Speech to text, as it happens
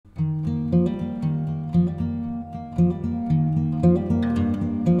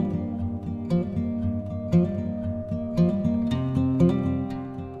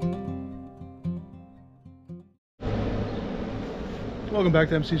Welcome back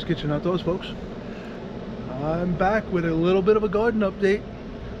to MC's Kitchen Outdoors, folks. I'm back with a little bit of a garden update.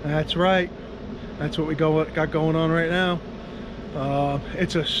 That's right. That's what we got going on right now.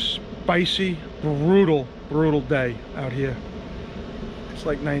 It's a spicy, brutal day out here. It's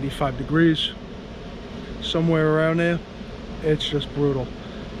like 95 degrees, somewhere around there. It's just brutal.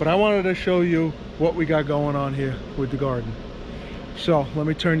 But I wanted to show you what we got going on here with the garden. So let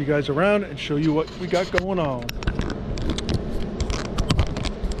me turn you guys around and show you what we got going on.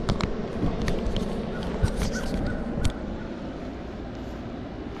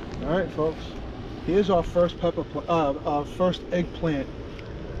 All right, folks. Here's our first first eggplant.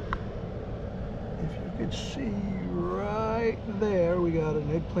 If you can see right there, we got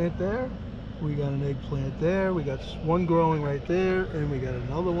an eggplant there. We got an eggplant there. We got one growing right there, and we got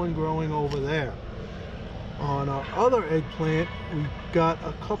another one growing over there. On our other eggplant, we got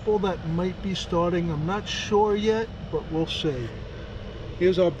a couple that might be starting. I'm not sure yet, but we'll see.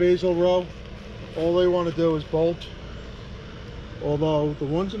 Here's our basil row. All they want to do is bolt. Although the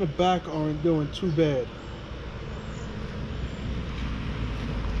ones in the back aren't doing too bad.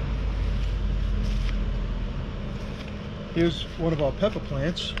 Here's one of our pepper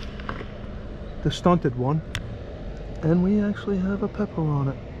plants, the stunted one, and we actually have a pepper on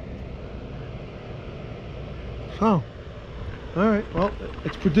it. So, all right, well,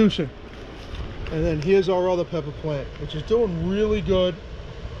 it's producing. And then here's our other pepper plant, which is doing really good.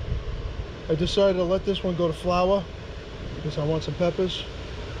 I decided to let this one go to flower because I want some peppers.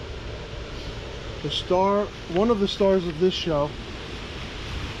 One of the stars of this show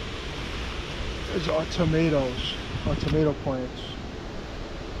is our tomatoes, our tomato plants.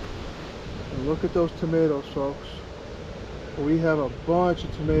 And look at those tomatoes, folks. We have a bunch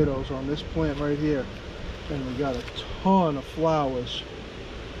of tomatoes on this plant right here. And we got a ton of flowers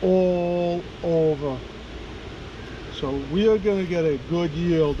all over. So we are going to get a good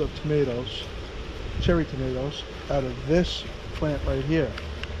yield of tomatoes, cherry tomatoes, out of this plant right here.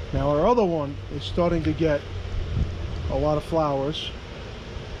 Now our other one is starting to get a lot of flowers,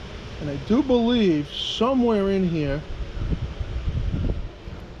 and I do believe somewhere in here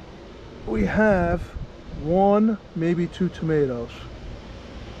we have one, maybe two tomatoes.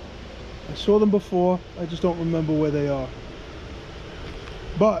 I saw them before, I just don't remember where they are.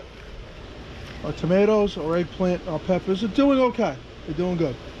 But our tomatoes, our eggplant, our peppers are doing okay. They're doing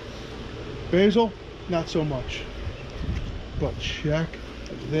good. Basil, not so much. But check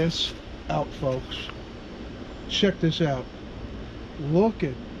this out, folks. Check this out. Look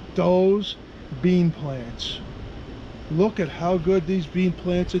at those bean plants. Look at how good these bean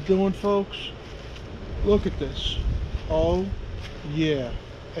plants are doing, folks. Look at this. Oh yeah.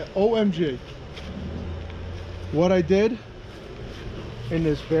 OMG. What I did in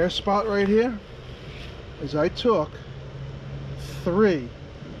this bare spot right here is I took 3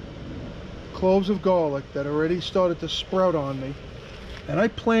 cloves of garlic that already started to sprout on me, and I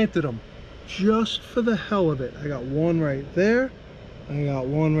planted them just for the hell of it. I got one right there, I got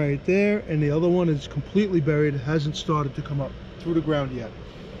one right there, and the other one is completely buried. It hasn't started to come up through the ground yet.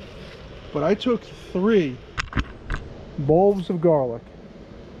 But I took 3 bulbs of garlic,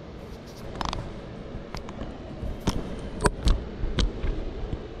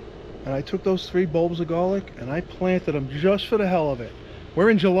 and I took those 3 bulbs of garlic and I planted them just for the hell of it.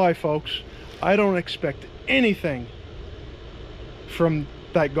 We're in July, folks. I don't expect anything from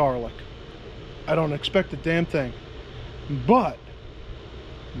that garlic. I don't expect a damn thing. But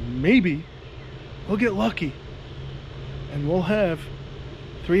maybe we'll get lucky and we'll have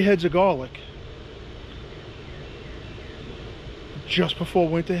 3 heads of garlic just before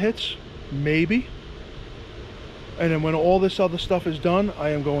winter hits, maybe. And then when all this other stuff is done, I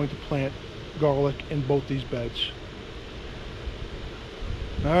am going to plant garlic in both these beds.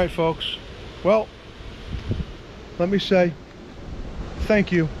 All right, folks. Well, let me say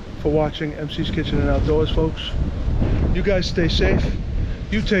thank you for watching MC's Kitchen and Outdoors, folks. You guys stay safe.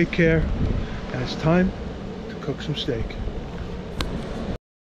 You take care. And it's time to cook some steak.